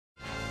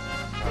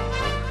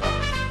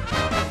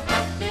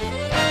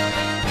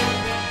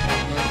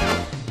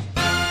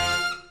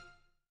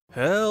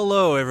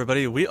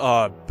everybody, we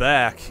are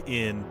back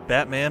in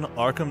Batman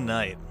Arkham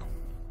Knight.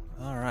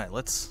 Alright,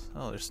 let's...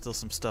 Oh, there's still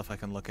some stuff I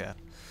can look at.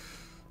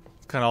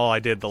 It's kind of all I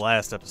did the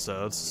last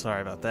episode, so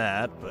sorry about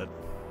that, but...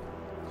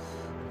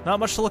 Not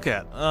much to look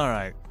at.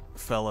 Alright,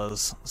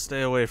 fellas,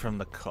 stay away from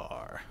the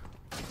car.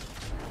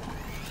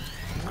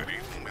 Good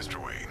evening,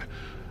 Mr. Wayne.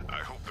 I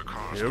hope the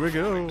car's Here we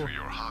go. performing to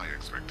your high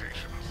expectations.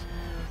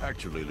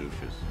 Actually,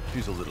 Lucius,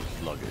 she's a little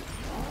sluggish.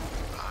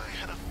 I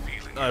had a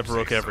feeling I you'd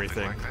broke say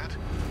everything. something like that.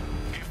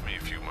 Give me a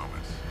few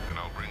moments, and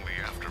I'll bring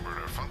the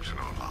afterburner function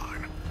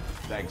online.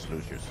 Thanks,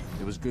 Lucius.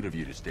 It was good of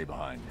you to stay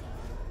behind.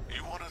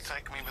 You want to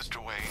thank me, Mr.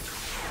 Wayne?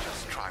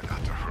 Just try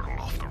not to hurtle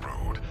off the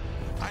road.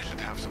 I should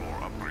have some more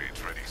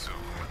upgrades ready soon.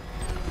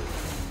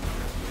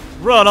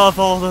 Run off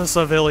all the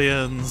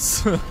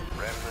civilians!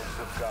 Remnants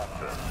of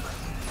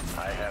Gotham,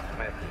 I have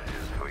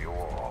messages for you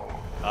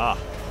all. Ah,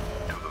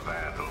 To the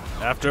vandals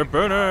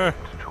afterburner!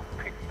 to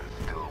pick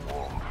the still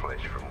warm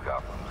flesh from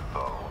Gotham's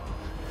bones.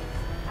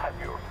 Have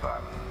your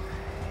fun.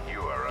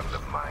 You are under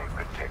my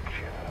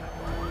protection.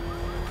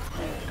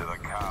 To the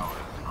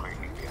cowards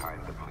quaking behind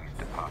the police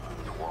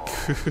department's walls,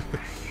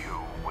 you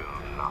will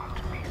not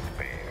be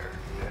spared.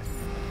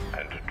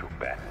 And to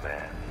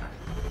Batman,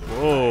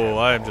 Whoa,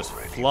 I am just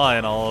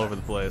flying all over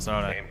the place,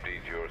 aren't I?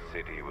 emptied your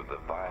city with a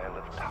vial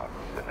of toxin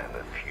and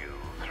a few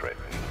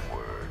threatening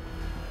words.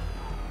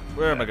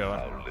 Where am I going?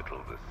 How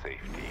little the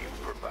safety you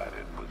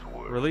provided was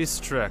worth. Release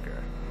tracker.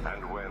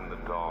 And when the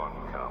dawn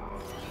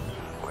comes,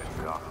 when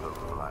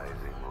Gotham lies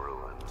in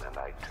ruin, and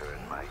I turn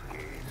my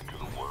gaze to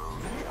the world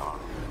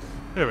beyond,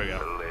 Here we the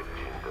go.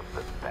 legend of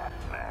the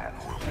Batman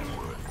will be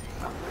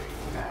worth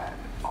nothing at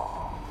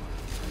all.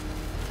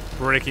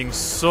 Breaking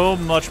so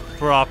much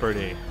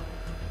property.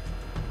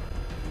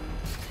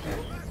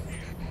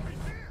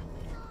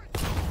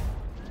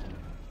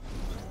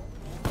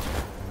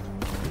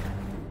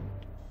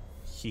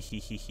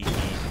 Hehehehe.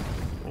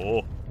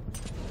 Oh.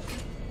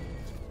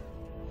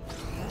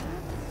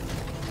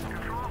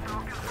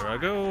 There I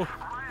go.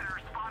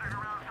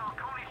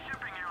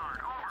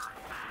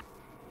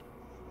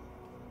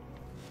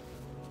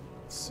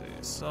 Let's see,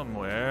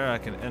 somewhere I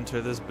can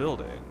enter this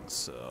building,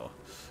 so...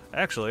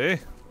 Actually...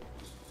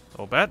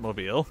 Oh,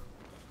 Batmobile.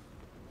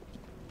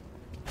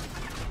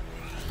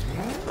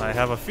 I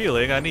have a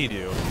feeling I need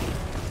you.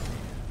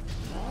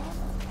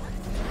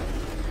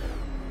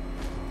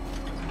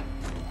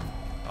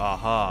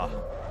 Aha.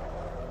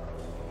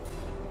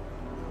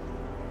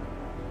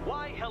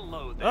 Why,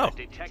 hello there, Oh.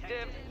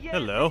 detective. Yes,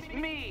 Hello. it's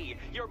me,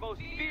 your most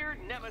feared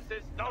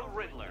nemesis, the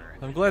Riddler.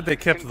 I'm glad they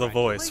kept the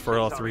voice for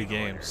all three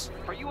Congratulations games. are in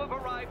order, for you have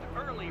arrived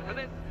early for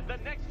this, the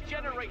next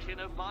generation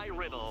of my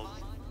riddles.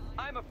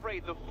 I'm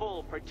afraid the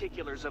full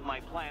particulars of my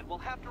plan will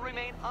have to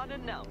remain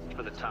unannounced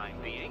for the time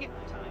being.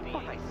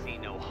 But I see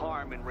no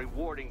harm in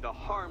rewarding the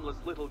harmless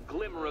little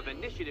glimmer of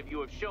initiative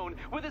you have shown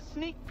with a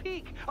sneak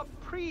peek, a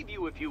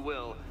preview, if you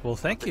will. Well,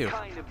 thank of the you.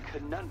 kind of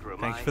conundrum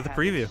Thanks I for the have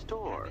in preview.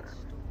 store.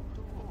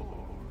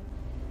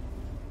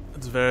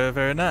 It's very,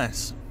 very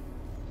nice.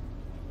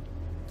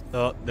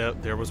 Oh,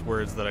 there was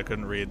words that I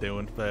couldn't read. They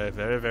went very,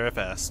 very, very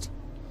fast.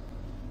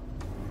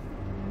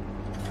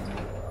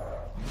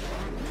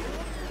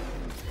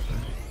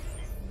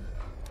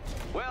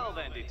 Well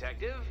then,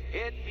 detective,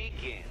 it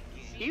begins.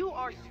 You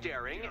are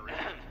staring,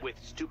 with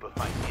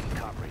stupefied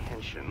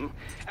incomprehension,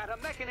 at a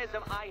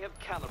mechanism I have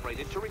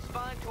calibrated to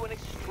respond to an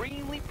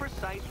extremely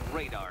precise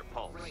radar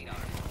pulse.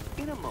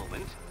 In a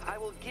moment, I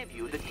will give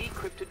you the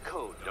decrypted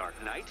code, Dark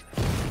Knight.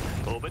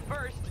 Oh, but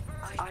first,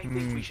 I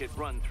think we should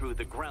run through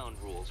the ground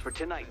rules for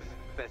tonight's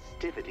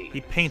festivities.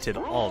 He painted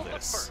all Rule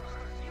this. first.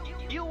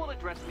 You will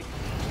address me.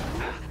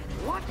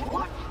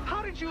 What?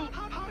 How did you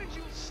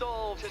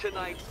solve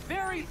tonight's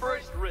very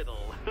first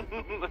riddle?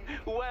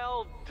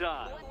 Well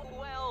done.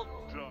 Well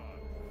done.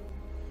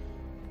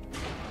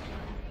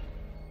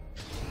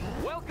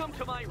 Welcome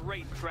to my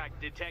racetrack,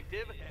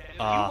 detective. You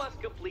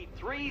must complete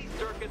 3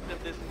 circuits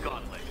of this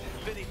gauntlet,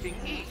 finishing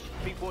each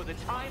before the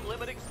time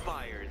limit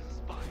expires.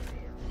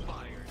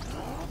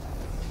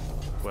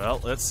 Well,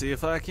 let's see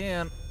if I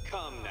can.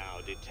 Come now,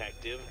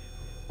 detective.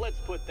 Let's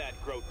put that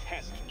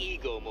grotesque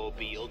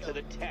ego-mobile to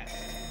the test.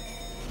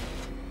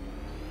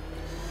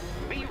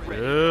 Be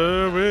ready.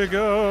 Here we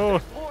go.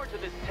 There's more to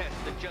this test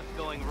than just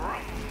going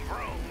vroom,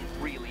 vroom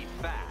really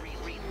fast.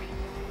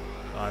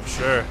 I'm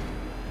sure.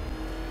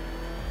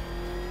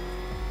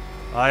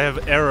 I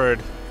have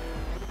errored.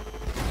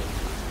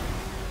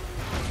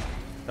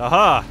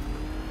 Aha!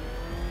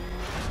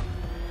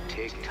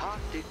 Tick-tock,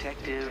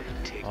 detective.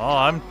 Tick-tock.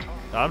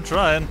 Oh, I'm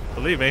trying.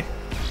 Believe me.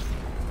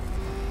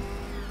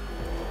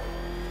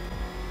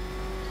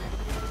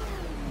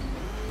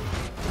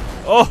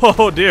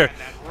 Oh dear. And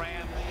that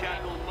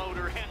ramshackle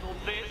motor handled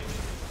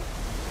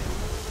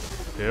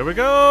this. Here we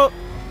go.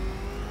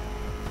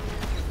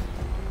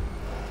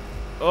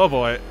 Oh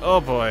boy.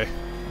 Oh boy.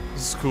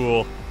 This is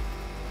cool.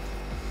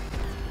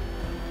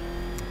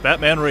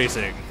 Batman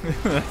Racing.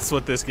 That's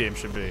what this game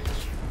should be.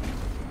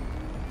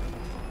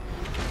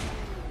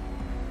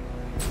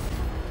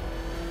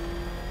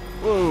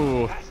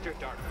 Whoa. Faster,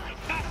 Dark Knight,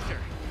 faster.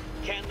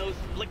 Can those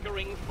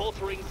flickering,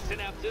 faltering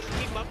synapses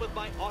keep up with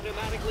my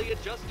automatically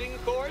adjusting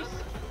course?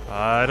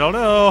 I don't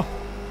know.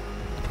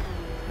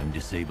 I'm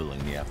disabling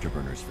the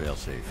afterburner's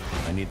failsafe.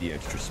 I need the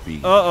extra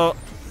speed. No,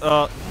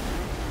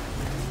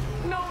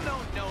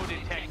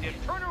 Detective.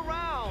 Turn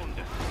around.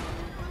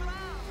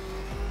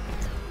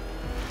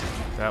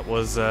 That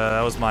was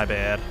my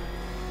bad.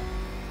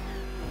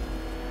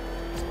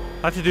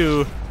 I have to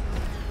do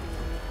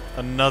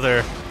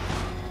another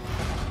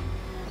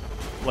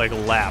like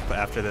lap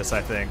after this,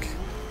 I think.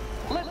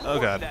 Let's Oh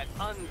work god. that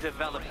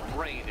undeveloped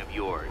brain of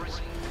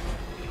yours.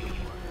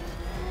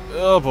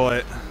 Oh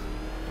boy.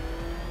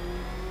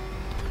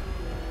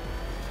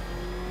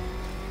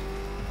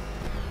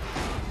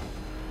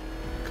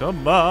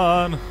 Come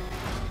on.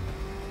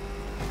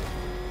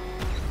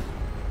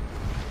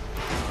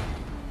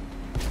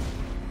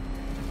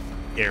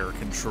 Air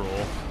control.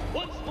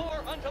 Once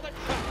more until the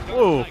track goes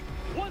Whoa. right.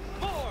 Once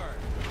more.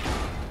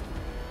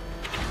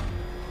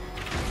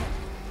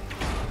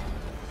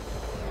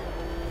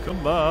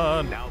 Come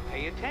on. Now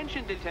pay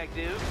attention,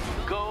 Detective.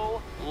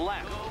 Go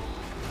left.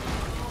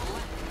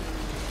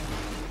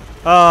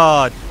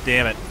 Ah,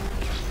 damn it.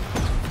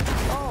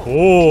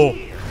 Oh.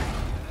 Dear.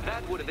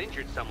 That would have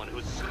injured someone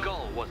whose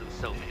skull wasn't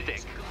so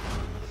thick.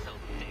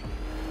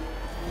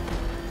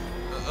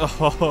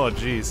 Oh,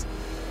 jeez.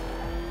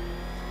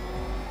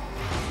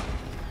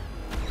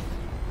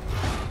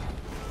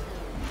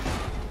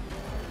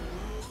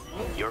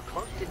 You're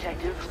close,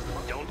 Detective.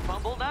 Don't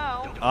fumble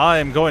now. I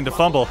am going to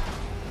fumble.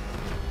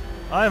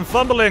 I am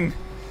fumbling.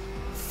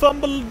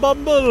 Fumble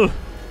bumble.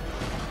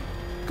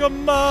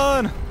 Come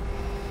on.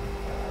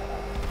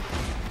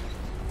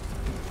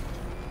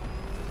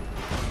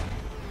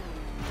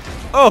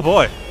 Oh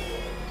boy.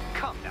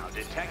 Come now,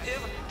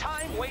 Detective.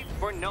 Time waits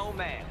for no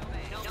man.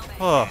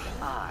 Oh.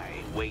 I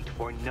wait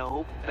for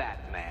no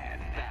Batman.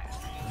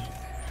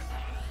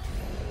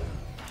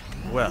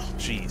 Well,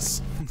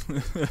 jeez.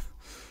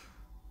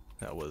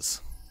 That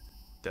was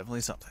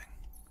definitely something.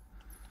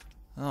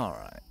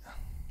 Alright.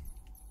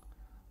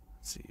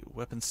 Let's see.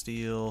 Weapon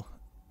steal.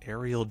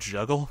 Aerial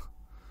juggle?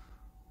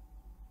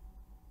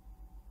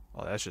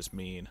 Oh, that's just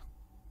mean.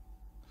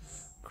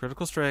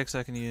 Critical strikes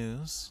I can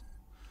use.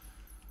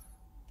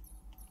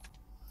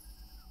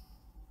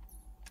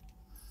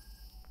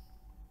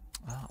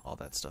 Oh, all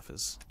that stuff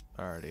is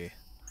already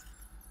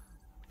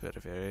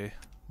very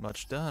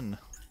much done.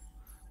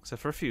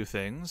 Except for a few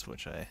things,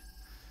 which I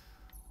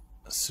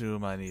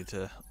assume I need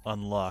to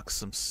unlock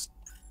some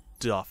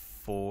stuff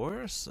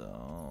for,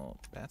 so...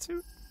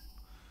 Batsuit?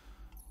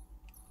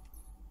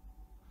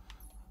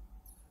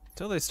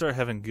 Until they start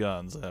having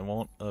guns, I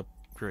won't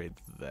upgrade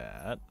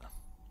that.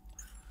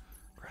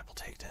 Grapple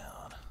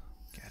takedown.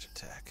 Gadget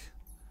tech.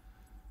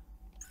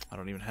 I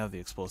don't even have the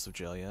explosive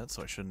gel yet,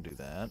 so I shouldn't do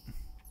that.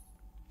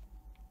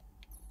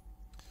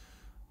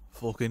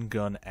 Vulcan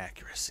gun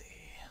accuracy.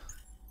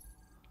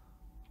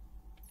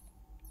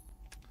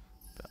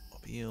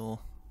 Batmobile.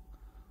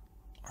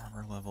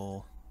 Armor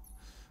level.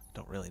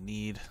 Don't really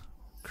need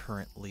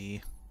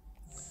currently.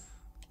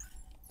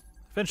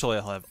 Eventually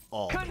I'll have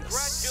all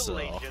this.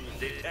 Congratulations,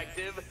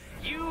 Detective.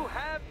 You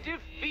have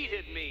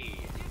defeated me.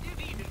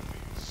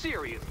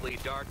 Seriously,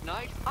 Dark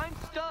Knight, I'm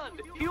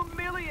stunned,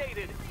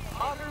 humiliated,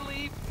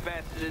 utterly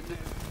bested.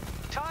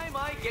 Time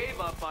I gave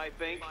up, I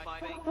think.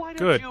 Why don't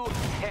Good. you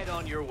head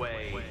on your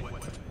way?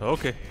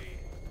 Okay.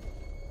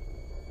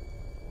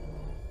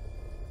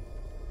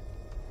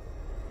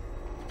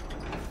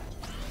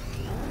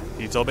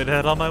 He told me to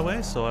head on my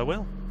way, so I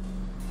will.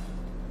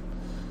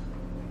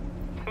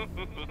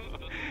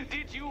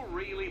 Did you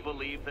really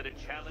believe that a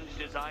challenge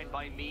designed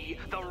by me,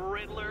 the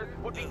Riddler,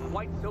 would be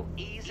quite so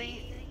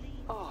easy?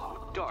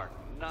 Oh, Dark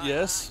Knight.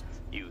 Yes.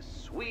 You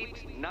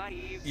sweet,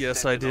 naive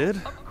Yes, I sentinel.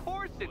 did. Of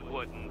course it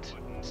wouldn't.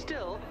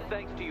 Still,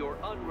 thanks to your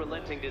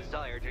unrelenting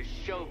desire to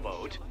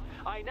showboat,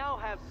 I now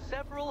have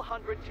several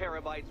hundred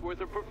terabytes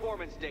worth of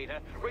performance data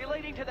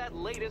relating to that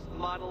latest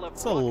model of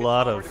That's a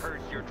lot of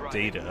rocket-powered hearse you're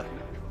driving. data.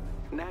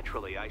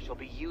 Naturally, I shall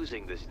be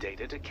using this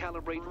data to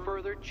calibrate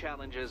further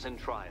challenges and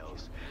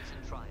trials.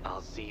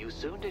 I'll see you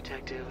soon,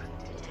 Detective.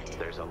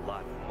 There's a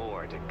lot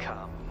more to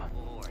come.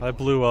 I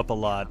blew up a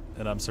lot,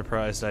 and I'm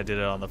surprised I did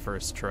it on the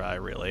first try,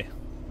 really.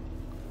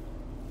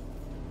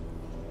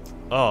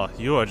 Oh,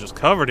 you are just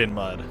covered in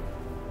mud.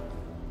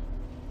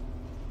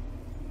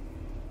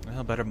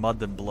 Well, better mud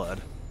than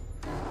blood.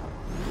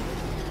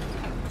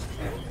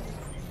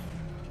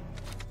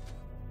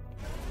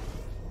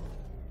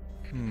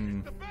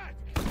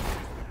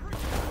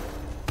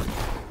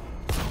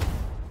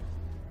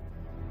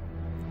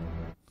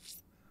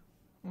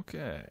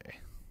 Okay.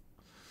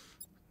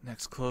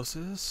 Next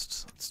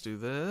closest. Let's do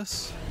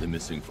this. The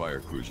missing fire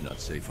crew's not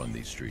safe on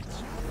these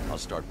streets. I'll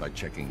start by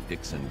checking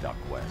Dixon Dock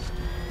West.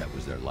 That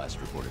was their last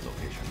reported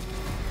location.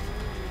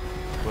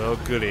 Well,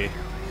 goody.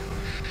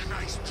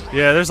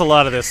 Yeah, there's a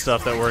lot of this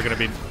stuff that we're gonna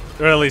be,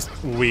 or at least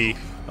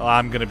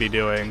I'm gonna be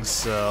doing,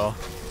 so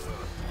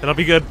it'll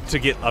be good to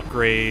get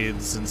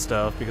upgrades and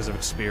stuff because of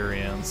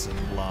experience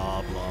and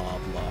blah blah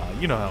blah.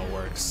 You know how it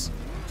works.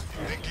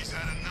 Think he's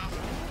had enough?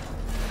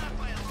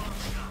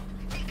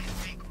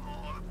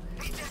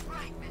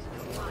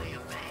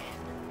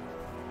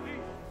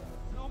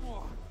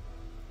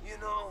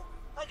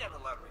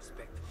 lot of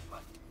respect for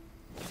money.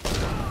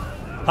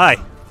 Hi.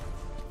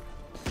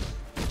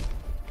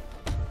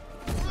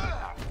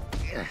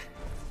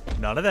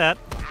 None of that.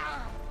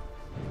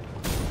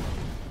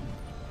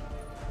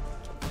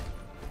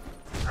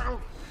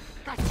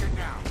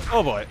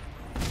 Oh boy.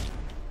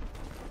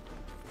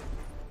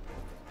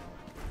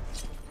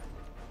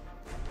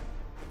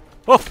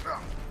 Oh.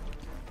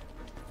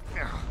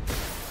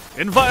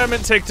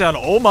 Environment takedown.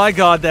 Oh my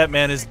god, that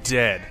man is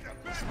dead.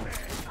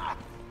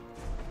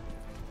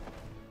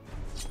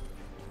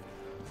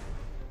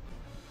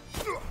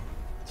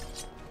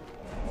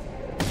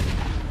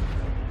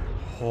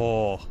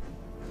 Oh,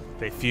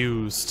 they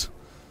fused.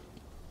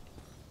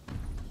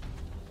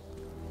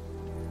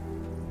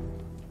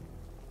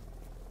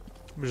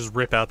 Let me just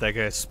rip out that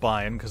guy's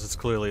spine, because it's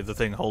clearly the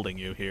thing holding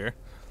you here.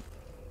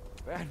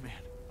 Batman.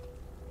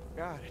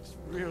 God, it's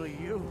really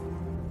you.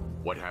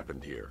 What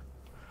happened here?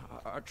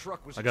 Our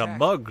truck was I got attacked.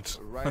 mugged.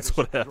 The riders That's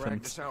what dragged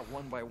happened. us out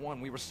one by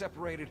one. We were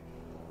separated,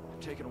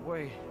 taken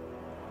away.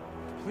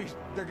 Please,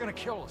 they're gonna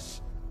kill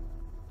us.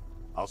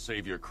 I'll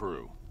save your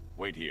crew.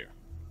 Wait here.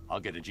 I'll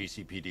get a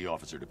GCPD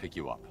officer to pick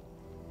you up.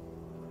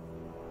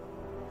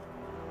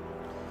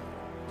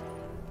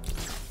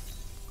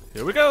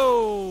 Here we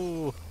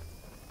go!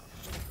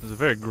 There's a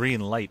very green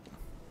light.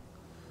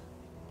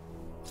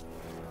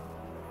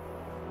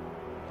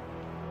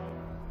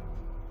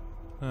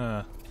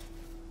 Let's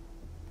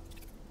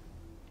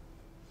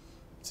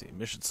see,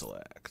 mission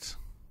select.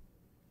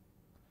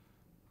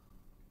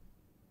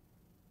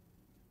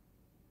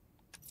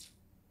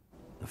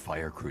 The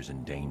fire crew's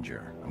in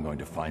danger. I'm going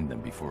to find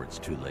them before it's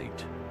too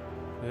late.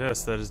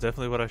 Yes, that is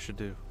definitely what I should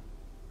do.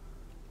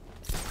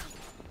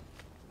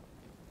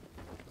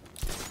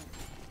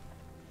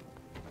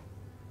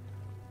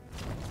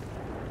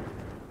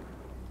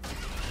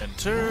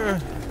 Enter.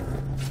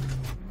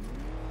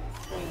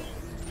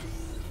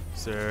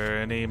 Is there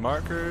any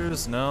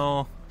markers?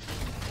 No.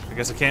 I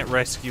guess I can't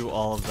rescue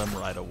all of them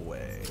right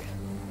away.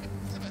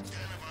 There's about 10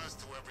 of us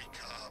to every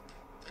cop.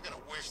 They're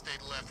gonna wish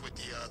they'd left with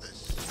the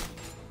others.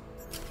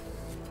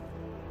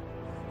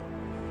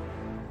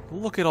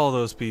 Look at all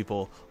those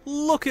people.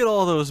 Look at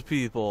all those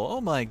people.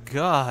 Oh my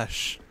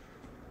gosh.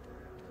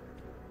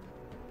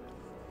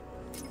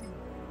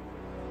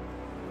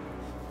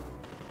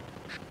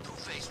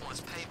 Two-Face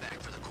wants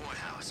payback for the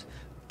courthouse.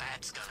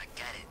 Bat's gonna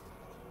get it.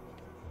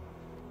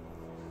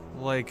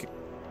 Like,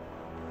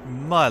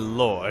 my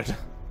lord.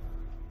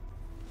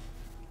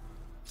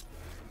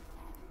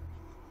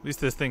 At least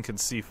this thing can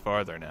see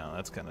farther now.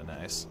 That's kind of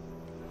nice.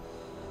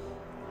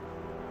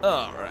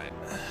 Alright.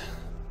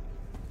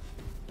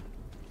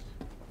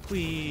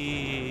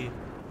 Whee!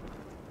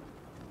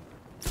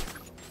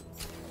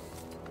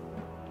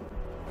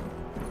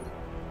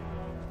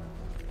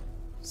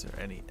 Is there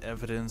any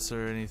evidence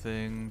or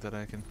anything that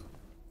I can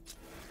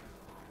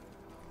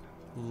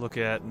look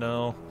at?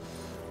 No.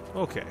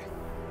 Okay.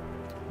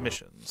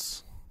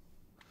 Missions.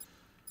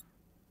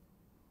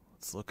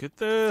 Let's look at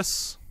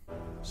this.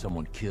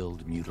 Someone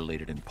killed,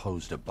 mutilated, and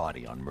posed a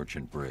body on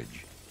Merchant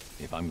Bridge.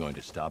 If I'm going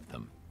to stop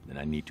them, then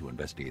I need to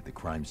investigate the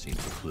crime scene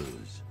for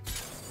clues.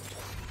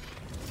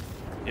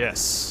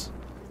 Yes,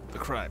 the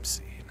crime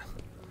scene.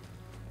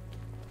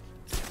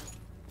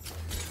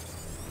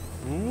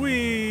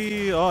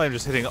 Whee! Oh, I'm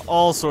just hitting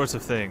all sorts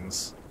of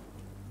things.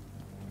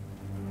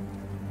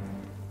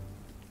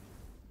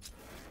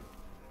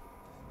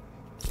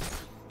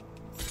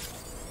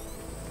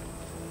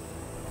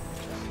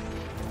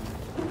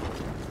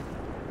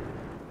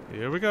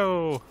 Here we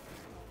go.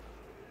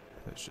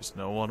 There's just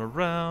no one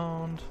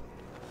around,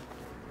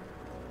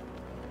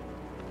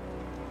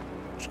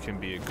 which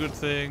can be a good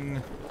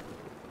thing.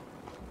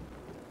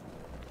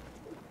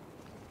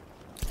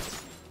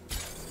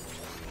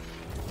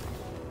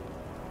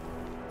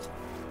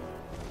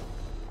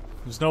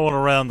 There's no one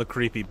around the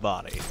creepy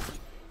body.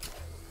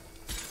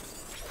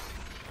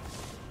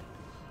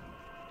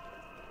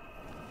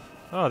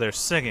 Oh, they're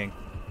singing.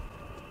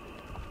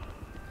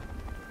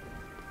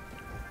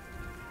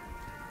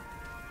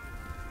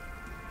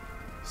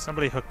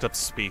 Somebody hooked up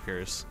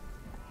speakers.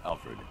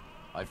 Alfred,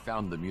 I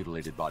found the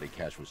mutilated body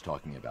Cash was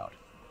talking about.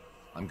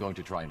 I'm going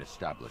to try and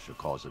establish a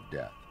cause of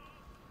death.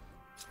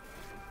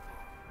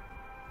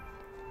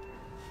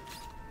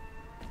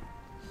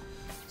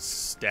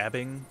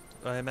 Stabbing,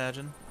 I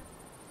imagine.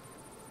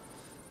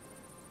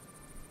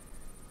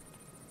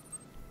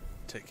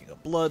 Taking a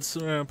blood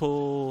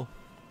sample.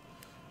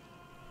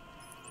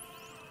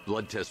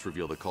 Blood tests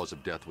reveal the cause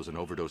of death was an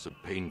overdose of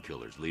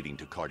painkillers leading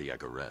to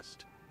cardiac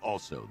arrest.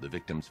 Also, the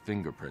victim's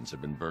fingerprints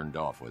have been burned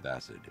off with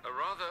acid. A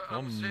rather Oh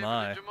unsavory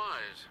my.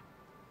 demise.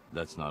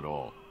 That's not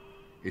all.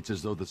 It's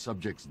as though the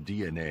subject's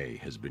DNA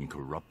has been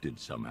corrupted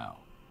somehow.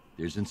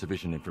 There's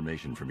insufficient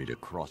information for me to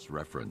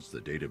cross-reference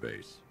the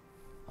database.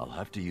 I'll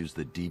have to use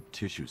the deep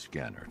tissue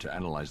scanner to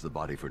analyze the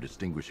body for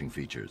distinguishing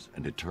features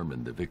and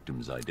determine the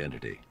victim's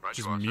identity. Right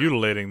Just you are, sir.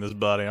 mutilating this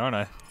body, aren't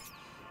I?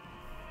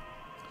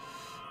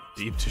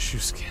 Deep tissue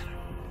scanner.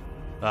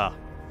 Ah.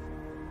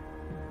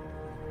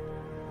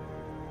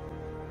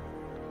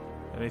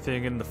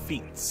 Anything in the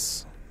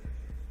feet?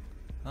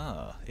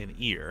 Ah, an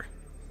ear.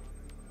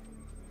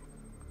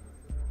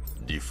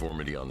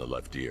 Deformity on the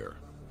left ear.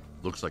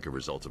 Looks like a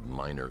result of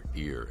minor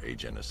ear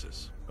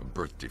agenesis, a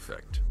birth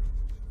defect.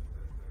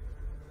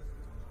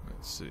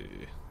 Let's see.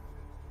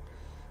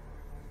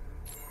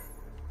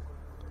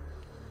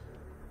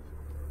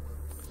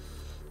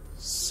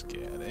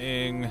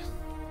 Scanning.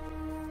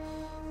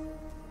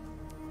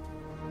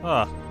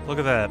 Ah, look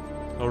at that.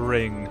 A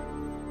ring.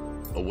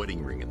 A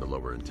wedding ring in the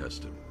lower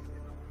intestine.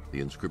 The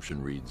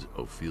inscription reads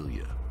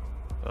Ophelia.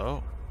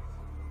 Oh.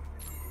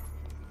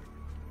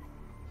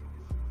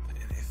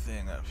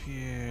 Anything up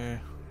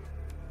here?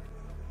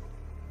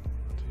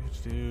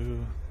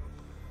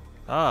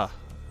 Ah,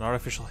 an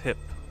artificial hip.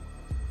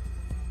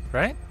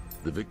 Right?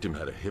 The victim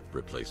had a hip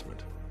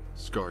replacement.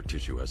 Scar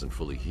tissue hasn't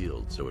fully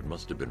healed, so it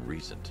must have been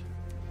recent.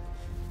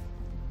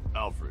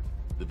 Alfred,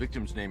 the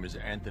victim's name is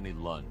Anthony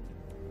Lund.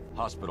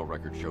 Hospital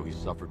records show he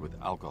suffered with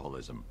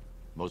alcoholism,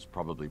 most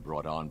probably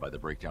brought on by the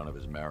breakdown of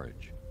his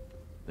marriage.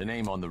 The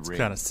name on the ring,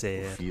 kinda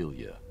sad.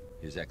 Ophelia,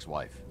 his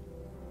ex-wife.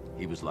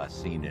 He was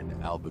last seen in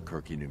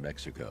Albuquerque, New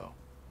Mexico.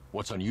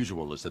 What's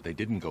unusual is that they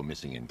didn't go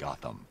missing in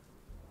Gotham.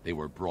 They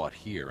were brought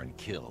here and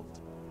killed.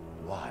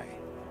 Why?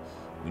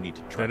 We need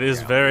to track That is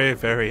down very, who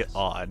very did this.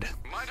 odd.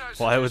 Might I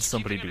Why would suggest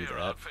somebody keeping do an ear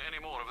that? out for any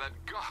more of that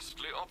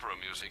ghastly opera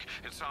music?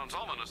 It sounds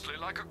ominously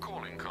like a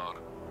calling card.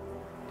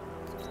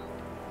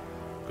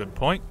 Good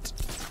point.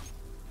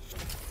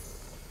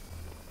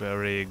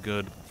 Very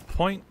good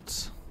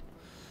point.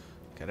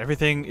 God,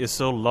 everything is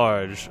so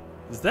large.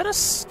 Is that a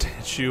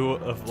statue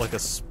of, like, a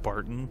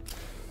Spartan?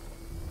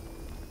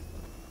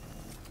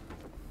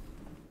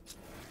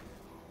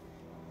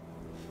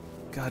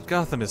 God,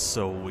 Gotham is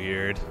so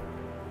weird.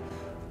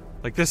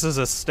 Like, this is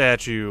a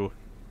statue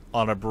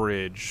on a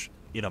bridge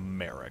in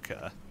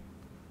America.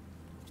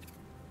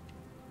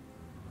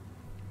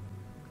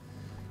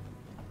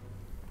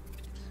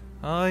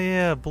 Oh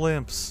yeah,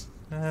 blimps.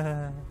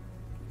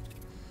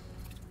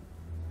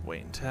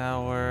 Wayne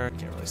Tower.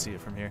 Can't really see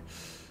it from here.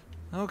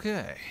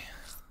 Okay.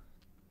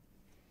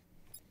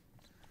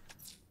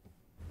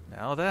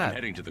 Now I'm that.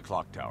 heading to the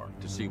clock tower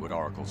to see what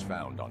Oracle's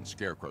found on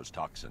Scarecrow's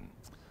toxin.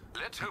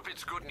 Let's hope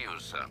it's good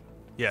news, sir.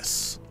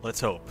 Yes, let's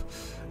hope.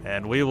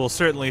 And we will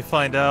certainly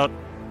find out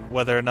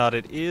whether or not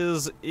it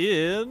is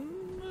in...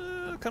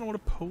 I kind of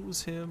want to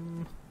pose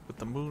him with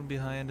the moon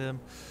behind him.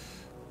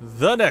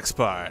 The next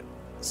part.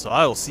 So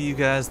I will see you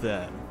guys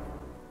then.